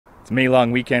It's May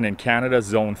long weekend in Canada,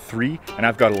 zone 3, and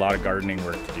I've got a lot of gardening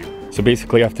work to do. So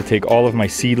basically I have to take all of my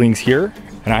seedlings here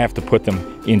and I have to put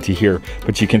them into here.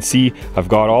 But you can see I've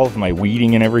got all of my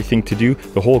weeding and everything to do.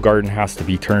 The whole garden has to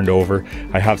be turned over.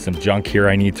 I have some junk here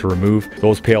I need to remove.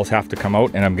 Those pails have to come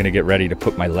out and I'm gonna get ready to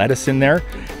put my lettuce in there.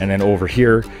 And then over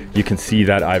here, you can see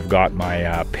that I've got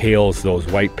my pails. Those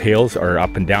white pails are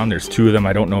up and down. There's 2 of them.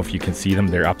 I don't know if you can see them.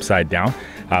 They're upside down.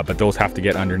 But those have to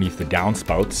get underneath the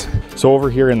downspouts. So over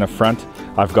here in the front,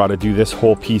 I've got to do this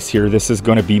whole piece here. This is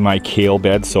going to be my kale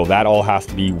bed, so that all has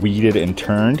to be weeded and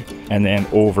turned. And then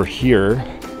over here,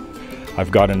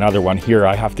 I've got another one here.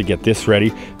 I have to get this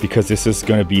ready because this is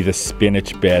going to be the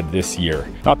spinach bed this year.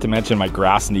 Not to mention my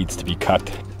grass needs to be cut.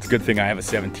 It's a good thing I have a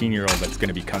 17-year-old that's going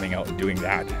to be coming out and doing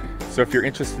that. So if you're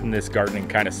interested in this gardening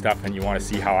kind of stuff and you want to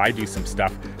see how I do some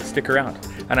stuff, stick around.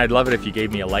 And I'd love it if you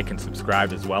gave me a like and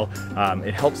subscribe as well.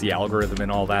 It helps the algorithm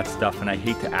and all that stuff, and I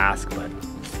hate to ask, but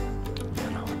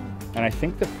you know. And I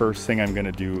think the first thing I'm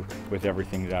gonna do with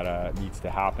everything that needs to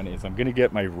happen is I'm gonna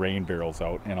get my rain barrels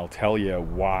out, and I'll tell you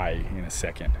why in a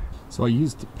second. So I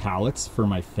used pallets for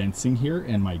my fencing here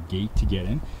and my gate to get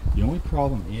in. The only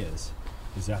problem is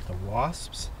that the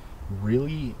wasps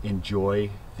really enjoy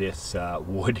this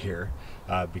wood here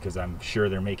because I'm sure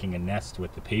they're making a nest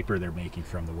with the paper they're making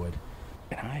from the wood.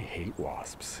 And I hate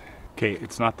wasps. Okay,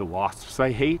 it's not the wasps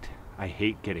I hate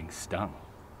getting stung.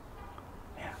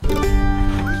 Yeah.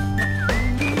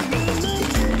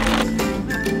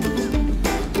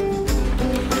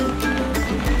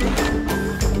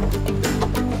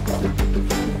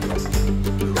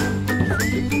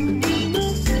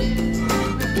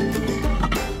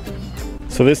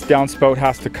 So this downspout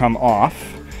has to come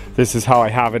off. This is how I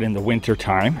have it in the winter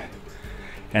time.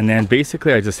 And then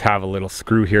basically I just have a little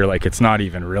screw here, like it's not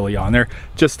even really on there,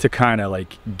 just to kind of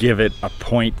like give it a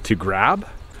point to grab.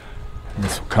 And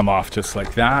this will come off just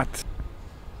like that.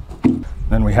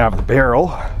 Then we have the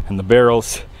barrel, and the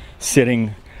barrel's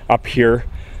sitting up here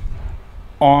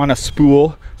on a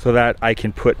spool so that I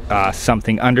can put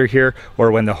something under here,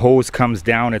 or when the hose comes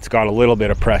down, it's got a little bit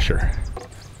of pressure.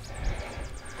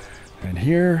 And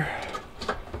here,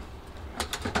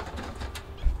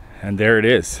 and there it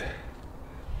is.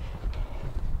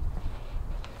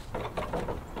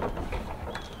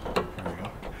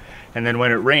 And then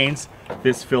when it rains,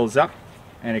 this fills up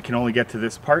and it can only get to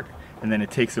this part, and then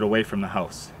it takes it away from the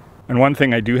house. And one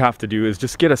thing I do have to do is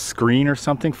just get a screen or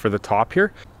something for the top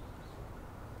here.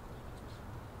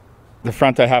 The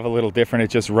front I have a little different.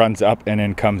 It just runs up and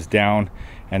then comes down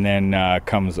and then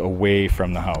comes away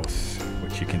from the house,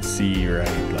 which you can see right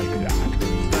like that.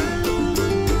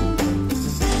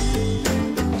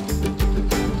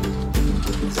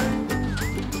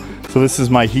 So this is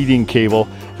my heating cable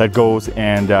that goes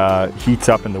and heats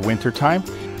up in the winter time.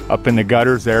 Up in the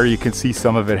gutters there, you can see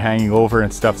some of it hanging over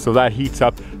and stuff. So that heats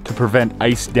up to prevent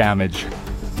ice damage.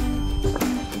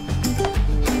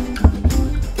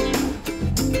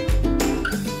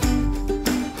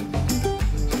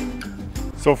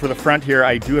 So for the front here,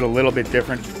 I do it a little bit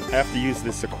different. I have to use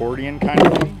this accordion kind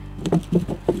of thing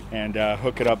and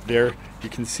hook it up there. You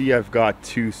can see I've got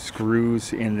 2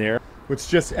 screws in there, which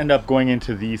just end up going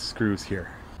into these screws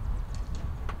here.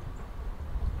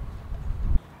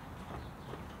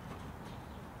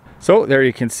 So there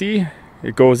you can see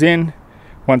it goes in.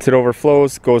 Once it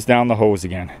overflows, goes down the hose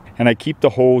again. And I keep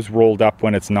the hose rolled up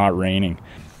when it's not raining.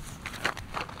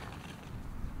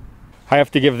 I have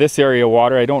to give this area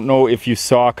water. I don't know if you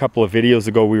saw a couple of videos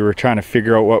ago, we were trying to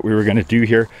figure out what we were gonna do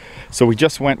here. So we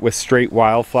just went with straight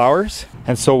wildflowers.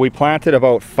 And so we planted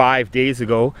about 5 days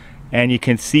ago, and you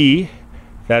can see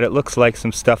that it looks like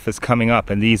some stuff is coming up,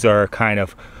 and these are kind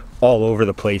of all over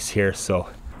the place here, so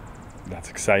that's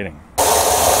exciting.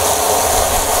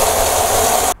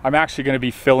 I'm actually going to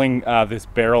be filling this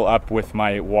barrel up with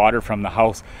my water from the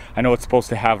house. I know it's supposed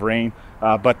to have rain,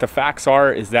 but the facts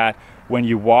is that when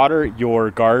you water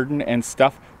your garden and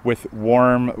stuff with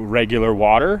warm, regular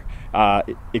water,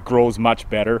 it grows much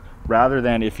better, rather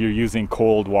than if you're using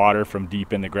cold water from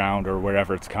deep in the ground or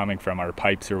wherever it's coming from, our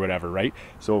pipes or whatever, right?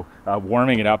 So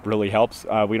warming it up really helps.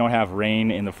 We don't have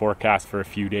rain in the forecast for a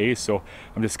few days, so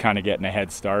I'm just kind of getting a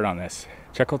head start on this.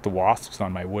 Check out the wasps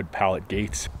on my wood pallet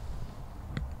gates.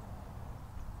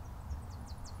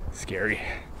 Scary.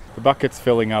 The bucket's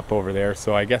filling up over there,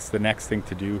 so I guess the next thing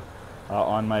to do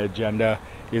on my agenda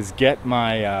is get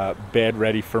my bed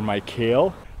ready for my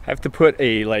kale. I have to put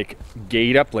a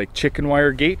gate up, like chicken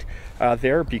wire gate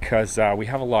there, because we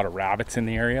have a lot of rabbits in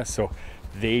the area, so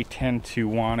they tend to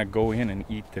want to go in and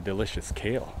eat the delicious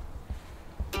kale.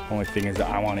 Only thing is that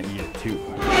I want to eat it too.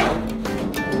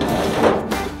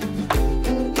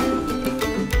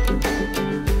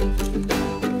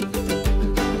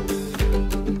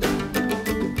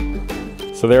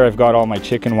 So there I've got all my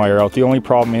chicken wire out. The only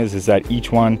problem is that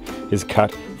each one is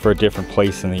cut for a different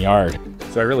place in the yard.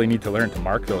 So I really need to learn to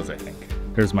mark those, I think.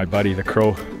 There's my buddy, the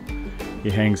crow.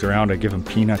 He hangs around. I give him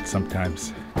peanuts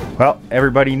sometimes. Well,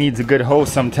 everybody needs a good hoe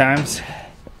sometimes.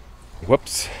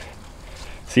 Whoops.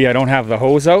 See, I don't have the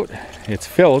hose out. It's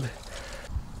filled.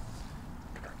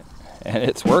 And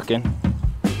it's working.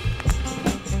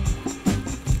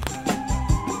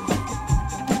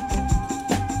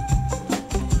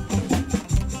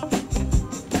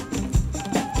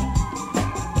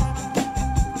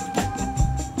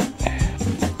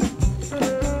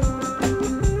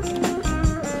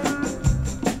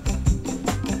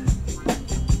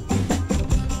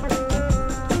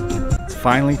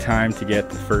 Finally time to get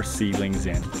the first seedlings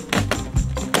in.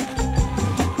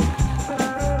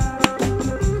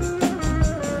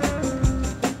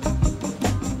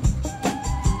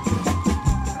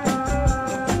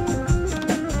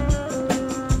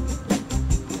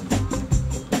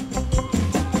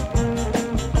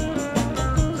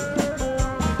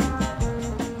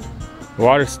 The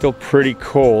water's still pretty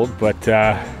cold, but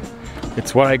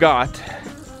it's what I got.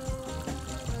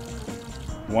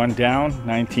 1 down,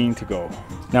 19 to go.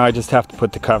 Now I just have to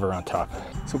put the cover on top.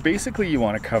 So basically you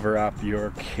want to cover up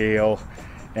your kale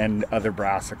and other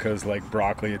brassicas like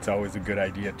broccoli. It's always a good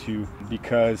idea too,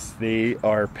 because they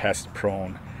are pest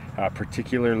prone,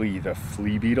 particularly the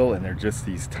flea beetle, and they're just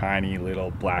these tiny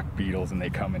little black beetles, and they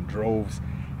come in droves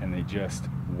and they just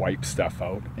wipe stuff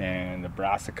out, and the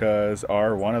brassicas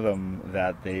are one of them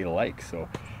that they like. So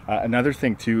another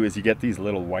thing too is you get these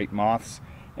little white moths,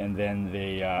 and then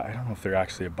they, I don't know if they're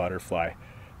actually a butterfly,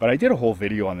 but I did a whole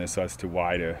video on this as to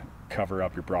why to cover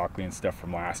up your broccoli and stuff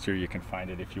from last year. You can find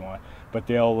it if you want, but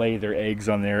they'll lay their eggs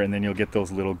on there, and then you'll get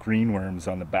those little green worms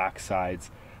on the back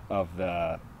sides of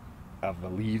the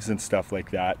leaves and stuff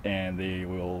like that, and they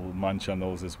will munch on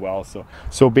those as well.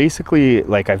 So basically,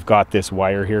 like, I've got this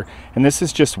wire here, and this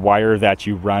is just wire that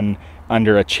you run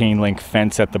under a chain link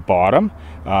fence at the bottom,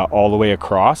 all the way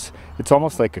across. It's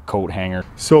almost like a coat hanger.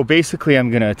 So basically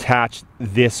I'm going to attach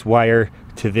this wire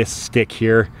to this stick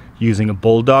here using a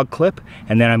bulldog clip,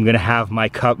 and then I'm going to have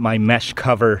my mesh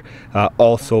cover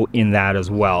also in that as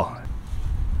well.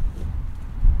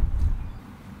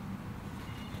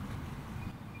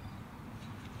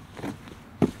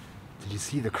 Did you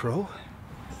see the crow?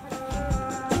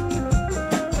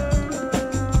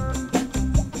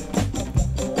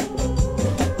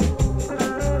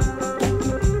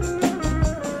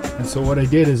 So what I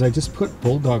did is I just put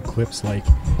bulldog clips like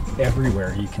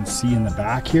everywhere. You can see in the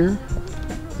back here,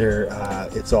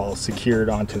 it's all secured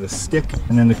onto the stick.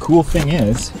 And then the cool thing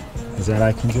is that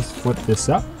I can just flip this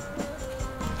up.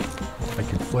 I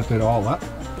can flip it all up,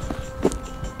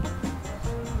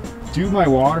 do my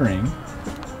watering,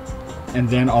 and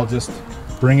then I'll just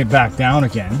bring it back down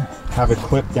again, have it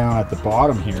clip down at the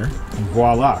bottom here, and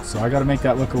voila. So I got to make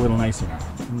that look a little nicer now.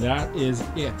 And that is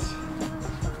it.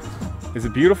 Is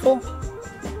it beautiful?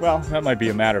 Well, that might be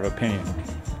a matter of opinion.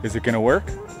 Is it gonna work?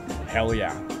 Hell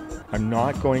yeah. I'm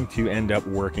not going to end up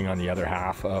working on the other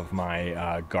half of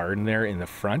my garden there in the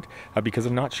front because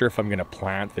I'm not sure if I'm gonna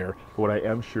plant there. But what I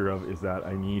am sure of is that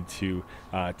I need to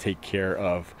take care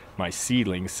of my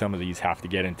seedlings. Some of these have to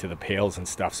get into the pails and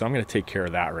stuff, so I'm gonna take care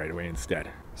of that right away instead.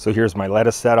 So here's my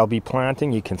lettuce that I'll be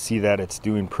planting. You can see that it's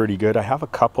doing pretty good. I have a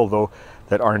couple though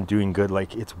that aren't doing good.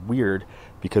 Like, it's weird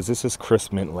because this is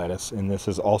crisp mint lettuce and this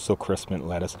is also crisp mint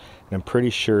lettuce, and I'm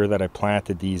pretty sure that I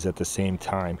planted these at the same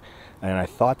time, and I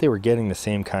thought they were getting the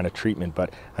same kind of treatment,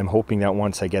 but I'm hoping that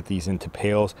once I get these into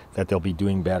pails that they'll be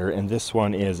doing better. And this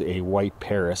one is a white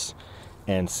Paris,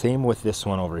 and same with this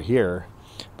one over here,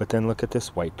 but then look at this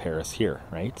white Paris here,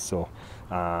 right? So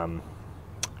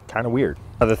kind of weird.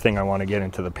 Other thing I want to get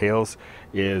into the pails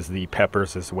is the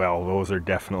peppers as well. Those are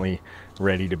definitely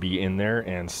ready to be in there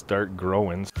and start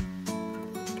growing.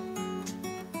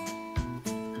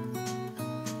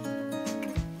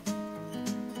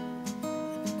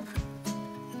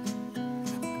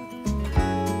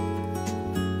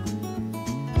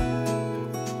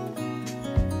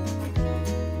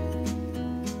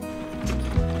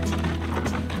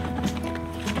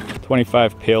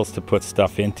 $25 pails to put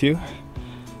stuff into,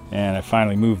 and I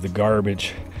finally moved the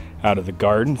garbage out of the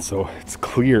garden so it's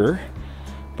clear,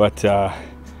 but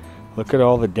look at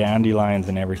all the dandelions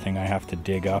and everything I have to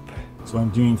dig up. So I'm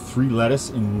doing 3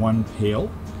 lettuce in 1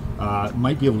 pail. It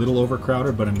might be a little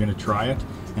overcrowded, but I'm going to try it,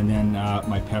 and then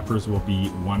my peppers will be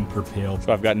 1 per pail.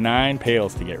 So I've got 9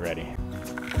 pails to get ready.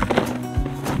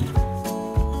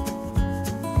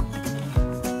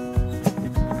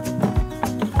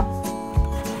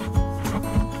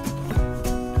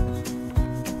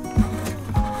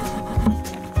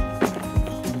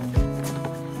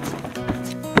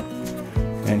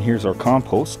 And here's our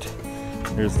compost.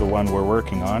 Here's the one we're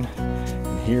working on.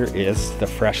 And here is the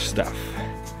fresh stuff.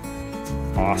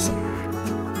 Awesome.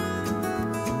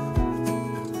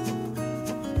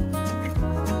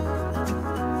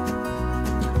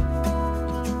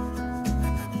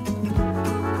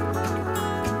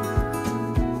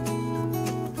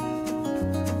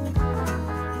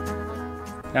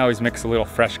 I always mix a little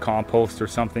fresh compost or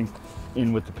something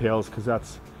in with the pails because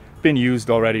that's been used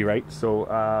already, right?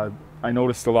 So I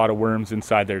noticed a lot of worms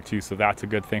inside there too, so that's a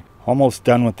good thing. Almost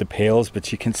done with the pails,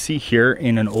 but you can see here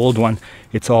in an old one,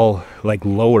 it's all like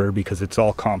lower because it's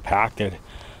all compacted.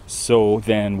 So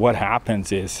then what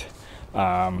happens is,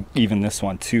 even this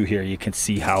one too here, you can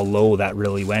see how low that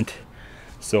really went.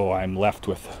 So I'm left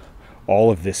with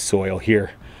all of this soil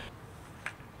here.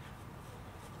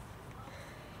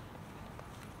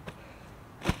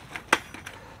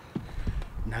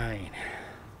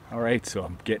 All right, so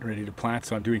I'm getting ready to plant.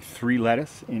 So I'm doing 3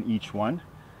 lettuce in each one.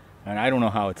 And I don't know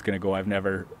how it's gonna go. I've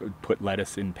never put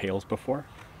lettuce in pails before,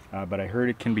 but I heard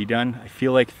it can be done. I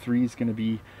feel like 3 is gonna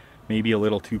be maybe a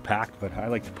little too packed, but I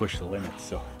like to push the limits.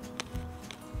 So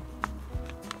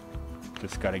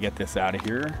just gotta get this out of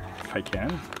here if I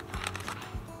can.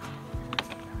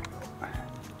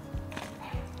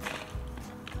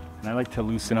 And I like to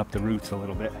loosen up the roots a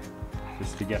little bit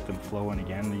just to get them flowing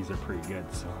again. These are pretty good,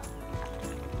 so.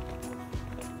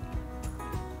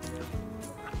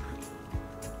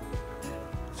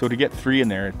 So to get 3 in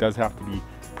there, it does have to be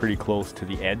pretty close to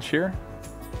the edge here.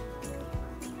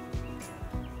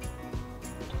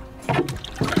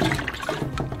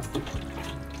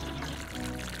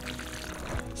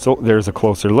 So there's a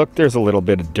closer look. There's a little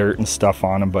bit of dirt and stuff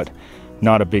on them, but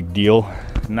not a big deal.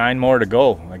 9 more to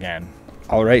go again.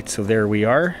 All right, so there we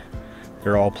are.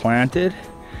 They're all planted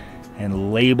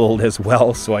and labeled as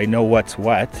well, so I know what's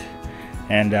what.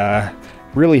 And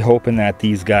really hoping that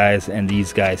these guys and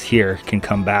these guys here can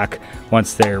come back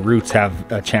once their roots have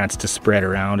a chance to spread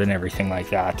around and everything like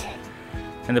that.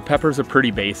 And the peppers are pretty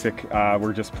basic.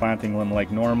 We're just planting them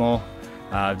like normal,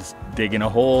 just digging a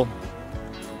hole,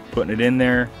 putting it in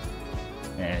there,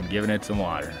 and giving it some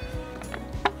water.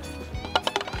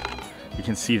 You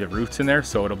can see the roots in there,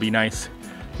 so it'll be nice.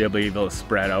 They'll be able to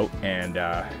spread out, and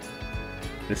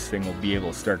this thing will be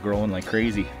able to start growing like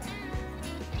crazy.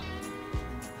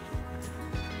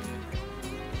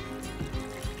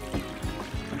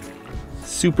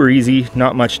 Super easy,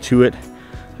 not much to it.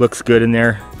 Looks good in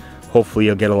there. Hopefully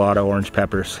you'll get a lot of orange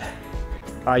peppers.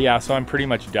 Yeah, so I'm pretty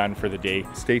much done for the day.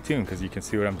 Stay tuned because you can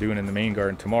see what I'm doing in the main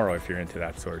garden tomorrow if you're into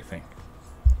that sort of thing.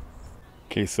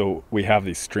 Okay, so we have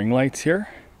these string lights here,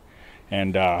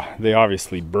 and they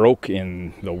obviously broke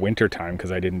in the winter time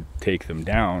because I didn't take them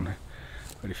down.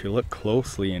 But if you look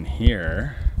closely in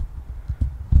here,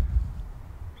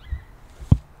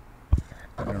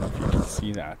 I don't know if you can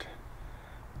see that.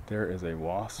 There is a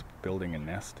wasp building a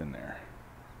nest in there.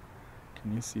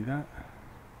 Can you see that?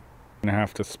 I'm gonna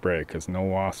have to spray because no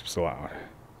wasps allowed.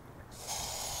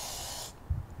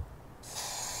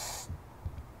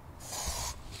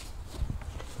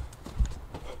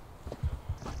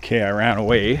 Okay, I ran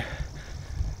away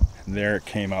and there it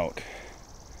came out.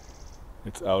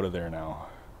 It's out of there now.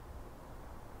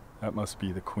 That must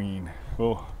be the queen.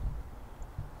 Oh,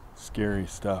 scary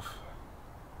stuff.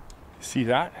 See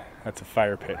that? That's a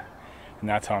fire pit, and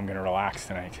that's how I'm gonna relax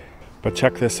tonight. But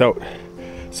check this out.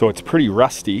 So it's pretty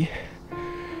rusty.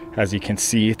 As you can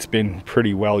see, it's been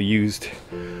pretty well used.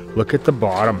 Look at the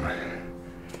bottom.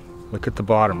 Look at the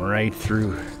bottom right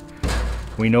through.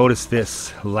 We noticed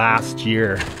this last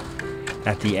year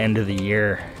at the end of the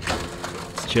year.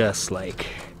 It's just like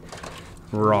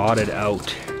rotted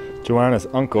out. Joanna's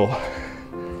uncle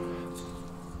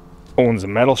owns a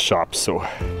metal shop, so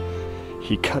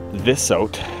he cut this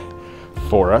out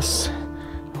for us,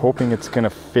 hoping it's gonna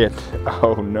fit.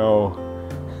 Oh no.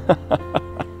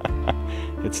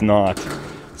 It's not.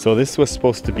 So this was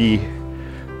supposed to be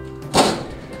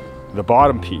the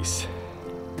bottom piece,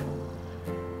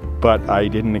 but I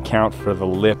didn't account for the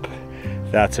lip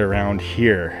that's around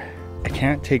here. I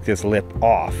can't take this lip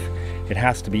off. It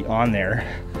has to be on there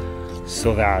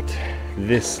so that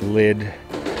this lid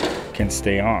can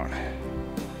stay on.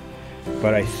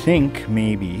 But I think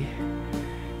maybe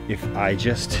if I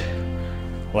just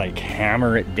like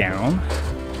hammer it down,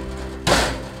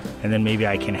 and then maybe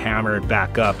I can hammer it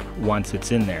back up once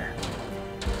it's in there.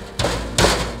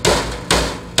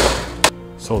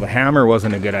 So the hammer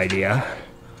wasn't a good idea,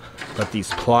 but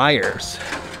these pliers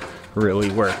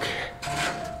really work.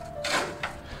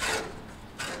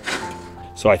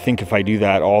 So I think if I do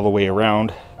that all the way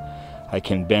around, I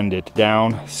can bend it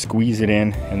down, squeeze it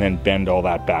in, and then bend all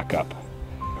that back up.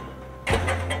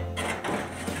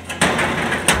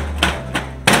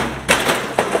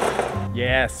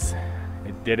 Yes,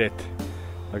 it did it.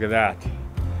 Look at that.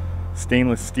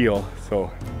 Stainless steel,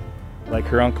 so like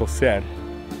her uncle said,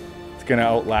 it's gonna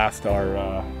outlast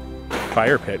our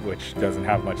fire pit, which doesn't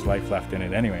have much life left in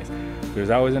it anyways.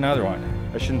 There's always another one.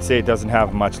 I shouldn't say it doesn't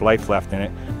have much life left in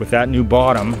it. With that new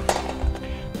bottom,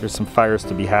 there's some fires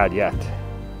to be had yet.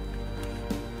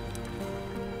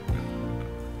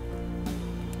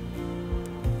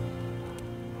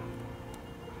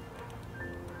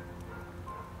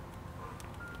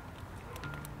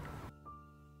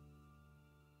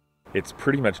 It's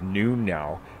pretty much noon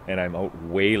now, and I'm out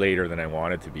way later than I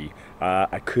wanted to be.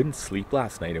 I couldn't sleep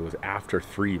last night. It was after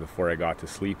 3 before I got to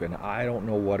sleep, and I don't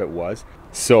know what it was.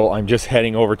 So I'm just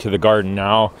heading over to the garden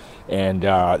now, and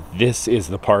this is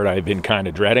the part I've been kind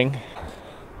of dreading.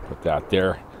 Put that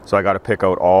there. So I got to pick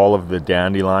out all of the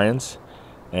dandelions,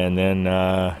 and then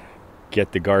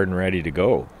get the garden ready to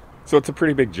go. So it's a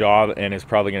pretty big job, and it's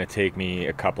probably going to take me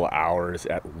a couple of hours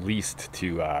at least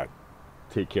to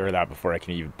take care of that before I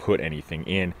can even put anything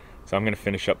in. So I'm gonna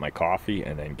finish up my coffee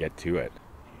and then get to it.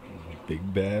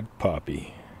 Big bad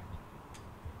Poppy.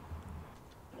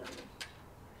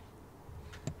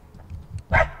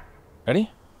 Ready?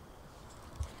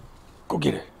 Go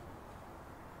get it.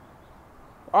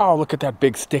 Oh, look at that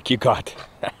big stick you got.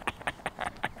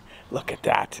 Look at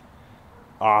that.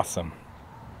 Awesome.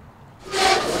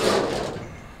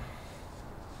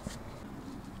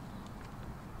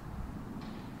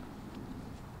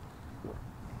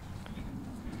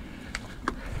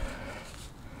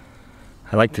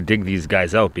 I like to dig these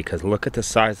guys out because look at the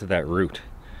size of that root.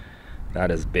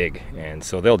 That is big, and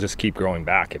so they'll just keep growing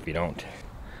back if you don't.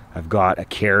 I've got a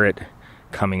carrot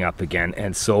coming up again,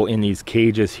 and so in these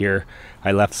cages here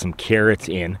I left some carrots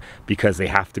in because they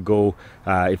have to go,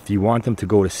 if you want them to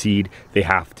go to seed, they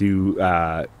have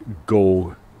to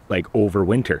go like over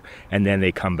winter, and then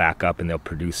they come back up and they'll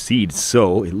produce seeds.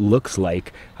 So it looks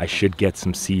like I should get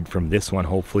some seed from this one,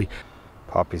 hopefully.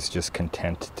 Poppy's just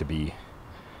content to be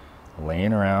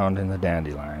laying around in the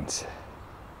dandelions.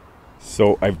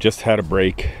 So I've just had a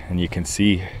break, and you can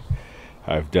see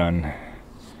I've done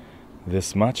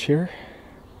this much here,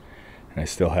 and I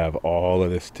still have all of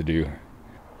this to do.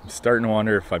 I'm starting to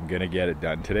wonder if I'm gonna get it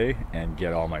done today and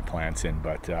get all my plants in,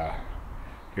 but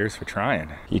here's for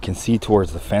trying. You can see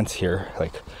towards the fence here,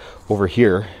 like over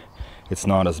here, it's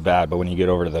not as bad, but when you get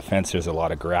over to the fence, there's a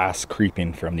lot of grass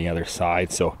creeping from the other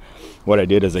side. So what I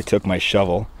did is I took my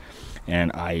shovel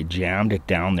and I jammed it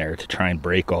down there to try and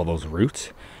break all those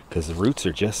roots, because the roots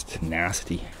are just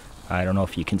nasty. I don't know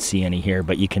if you can see any here,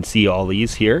 but you can see all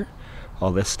these here.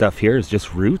 All this stuff here is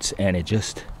just roots, and it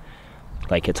just,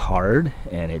 like, it's hard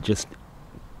and it just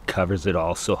covers it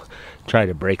all. So try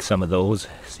to break some of those,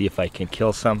 see if I can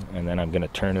kill some, and then I'm gonna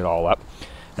turn it all up.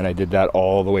 And I did that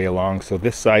all the way along. So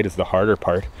this side is the harder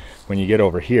part. When you get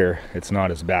over here, it's not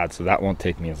as bad, so that won't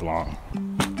take me as long.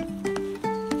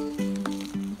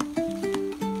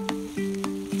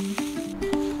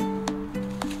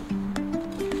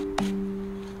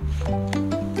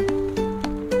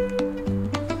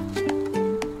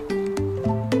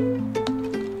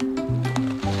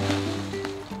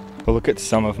 But look at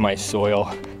some of my soil.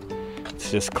 It's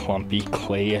just clumpy,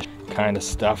 clayish kind of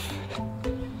stuff.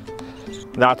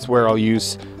 That's where I'll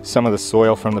use some of the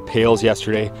soil from the pails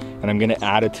yesterday, and I'm gonna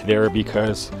add it to there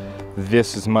because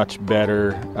this is much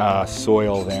better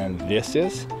soil than this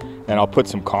is. And I'll put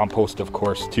some compost, of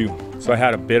course, too. So I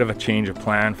had a bit of a change of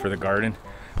plan for the garden.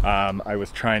 I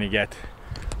was trying to get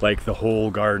like the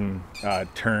whole garden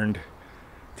turned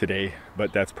today,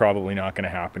 but that's probably not gonna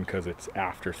happen because it's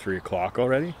after 3 o'clock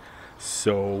already.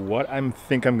 So what I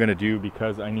think I'm gonna do,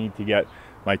 because I need to get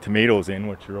my tomatoes in,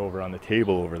 which are over on the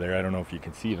table over there, I don't know if you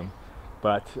can see them,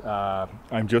 but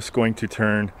I'm just going to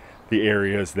turn the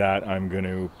areas that I'm going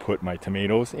to put my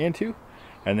tomatoes into,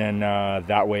 and then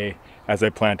that way as I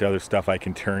plant other stuff I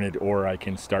can turn it, or I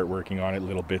can start working on it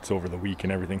little bits over the week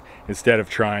and everything, instead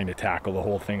of trying to tackle the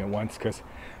whole thing at once, because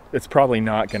it's probably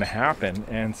not going to happen.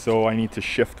 And so I need to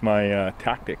shift my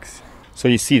tactics. So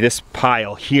you see this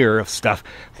pile here of stuff,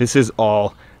 this is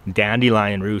all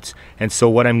dandelion roots, and so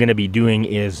what I'm going to be doing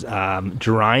is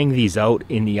drying these out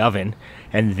in the oven,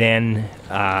 and then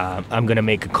I'm going to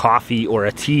make a coffee or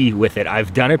a tea with it.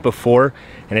 I've done it before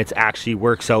and it actually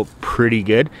works out pretty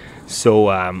good.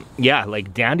 So yeah,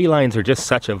 like dandelions are just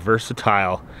such a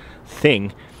versatile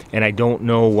thing, and I don't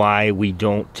know why we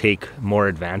don't take more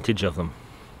advantage of them.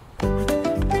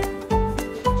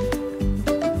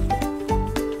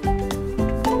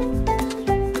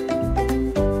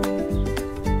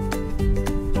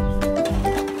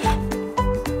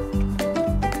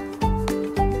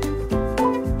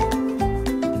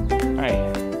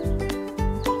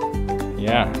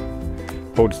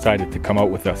 Co decided to come out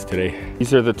with us today.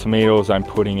 These are the tomatoes I'm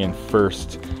putting in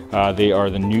first. They are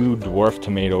the new dwarf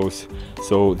tomatoes.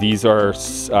 So these are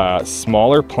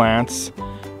smaller plants,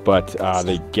 but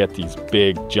they get these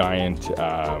big, giant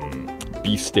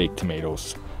beefsteak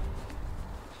tomatoes.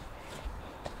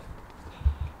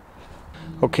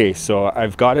 Okay, so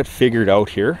I've got it figured out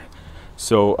here.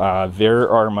 So there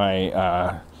are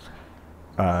my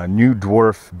new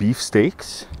dwarf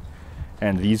beefsteaks,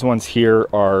 and these ones here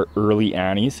are early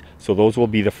Annies, so those will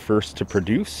be the first to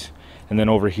produce. And then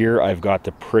over here I've got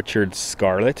the Pritchard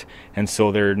Scarlet, and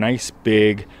so they're nice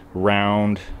big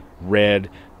round red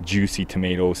juicy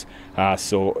tomatoes.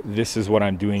 So this is what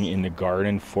I'm doing in the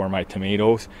garden for my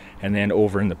tomatoes. And then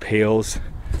over in the pails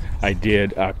I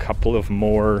did a couple of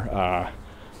more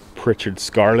Pritchard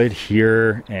Scarlet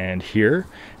here, and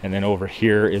then over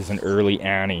here is an early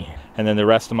Annie. And then the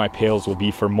rest of my pails will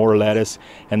be for more lettuce,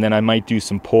 and then I might do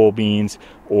some pole beans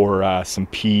or some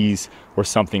peas or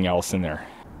something else in there.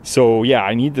 So yeah,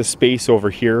 I need the space over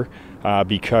here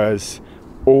because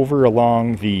over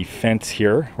along the fence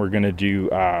here we're gonna do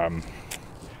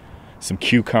some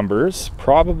cucumbers,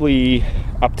 probably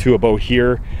up to about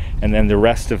here, and then the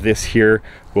rest of this here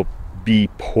will be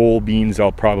pole beans.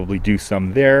 I'll probably do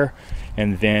some there,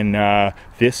 and then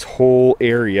this whole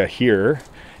area here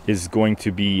is going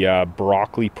to be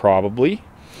broccoli probably,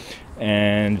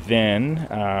 and then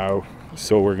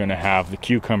so we're going to have the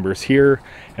cucumbers here,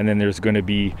 and then there's going to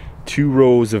be 2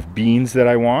 rows of beans that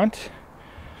I want,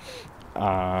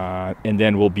 and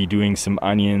then we'll be doing some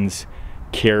onions,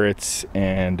 carrots,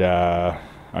 and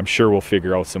I'm sure we'll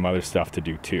figure out some other stuff to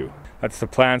do too. That's the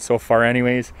plan so far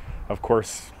anyways. Of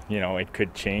course, you know, it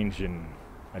could change in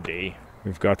a day.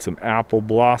 We've got some apple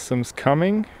blossoms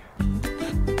coming.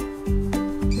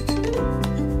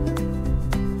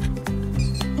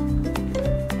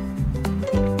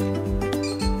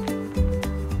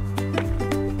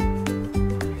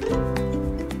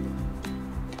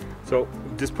 So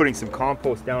just putting some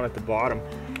compost down at the bottom.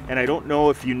 And I don't know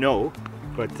if you know,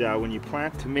 but when you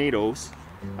plant tomatoes,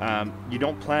 you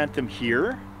don't plant them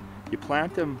here. You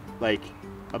plant them like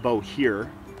about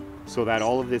here, so that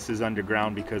all of this is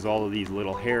underground, because all of these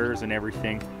little hairs and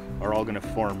everything are all going to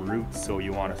form roots, so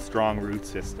you want a strong root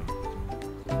system.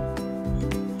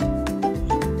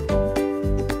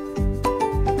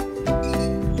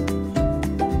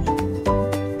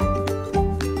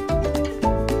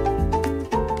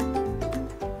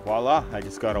 Voila, I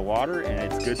just got a water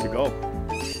and it's good to go.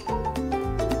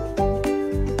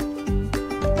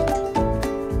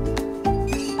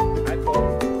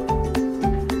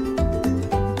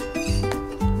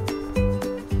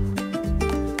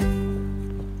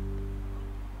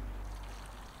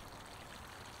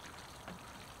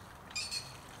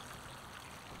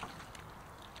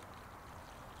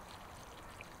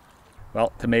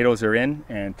 Well, tomatoes are in,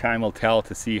 and time will tell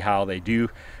to see how they do.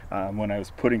 When I was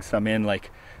putting some in,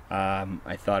 like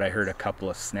I thought I heard a couple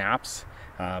of snaps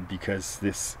because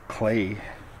this clay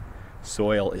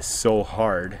soil is so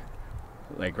hard,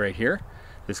 like right here.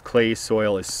 This clay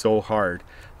soil is so hard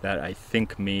that I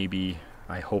think maybe,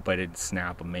 I hope I didn't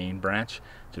snap a main branch.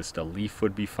 Just a leaf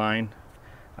would be fine,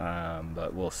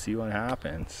 but we'll see what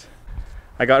happens.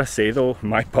 I gotta say though,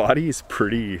 my body is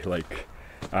pretty like,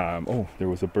 oh, there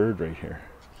was a bird right here.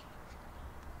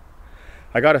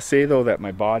 I gotta say though that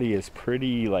my body is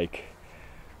pretty like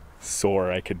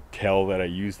sore. I could tell that I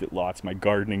used it lots. My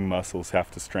gardening muscles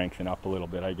have to strengthen up a little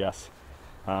bit, I guess.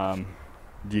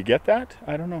 Do you get that?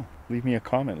 I don't know. Leave me a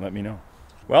comment, let me know.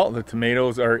 Well, the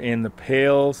tomatoes are in the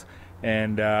pails,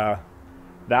 and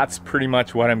that's pretty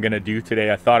much what I'm gonna do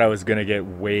today. I thought I was gonna get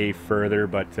way further,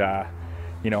 but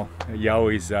you know, you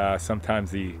always,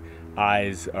 sometimes the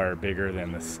eyes are bigger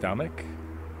than the stomach.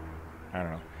 I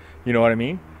don't know. You know what I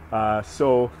mean?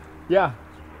 So yeah,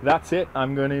 that's it.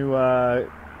 I'm going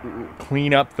to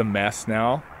clean up the mess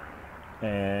now,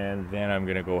 and then I'm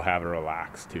going to go have a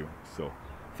relax too. So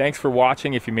thanks for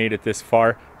watching if you made it this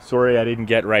far. Sorry I didn't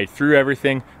get right through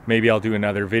everything. Maybe I'll do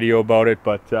another video about it,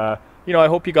 but you know, I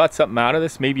hope you got something out of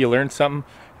this. Maybe you learned something.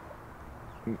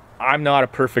 I'm not a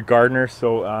perfect gardener,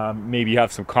 so maybe you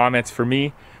have some comments for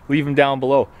me. Leave them down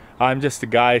below. I'm just a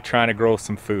guy trying to grow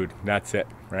some food. That's it,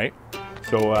 right?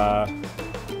 So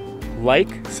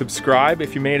like, subscribe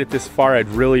if you made it this far. I'd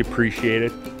really appreciate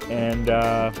it. And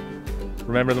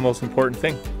remember the most important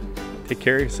thing. Take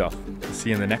care of yourself. See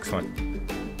you in the next one.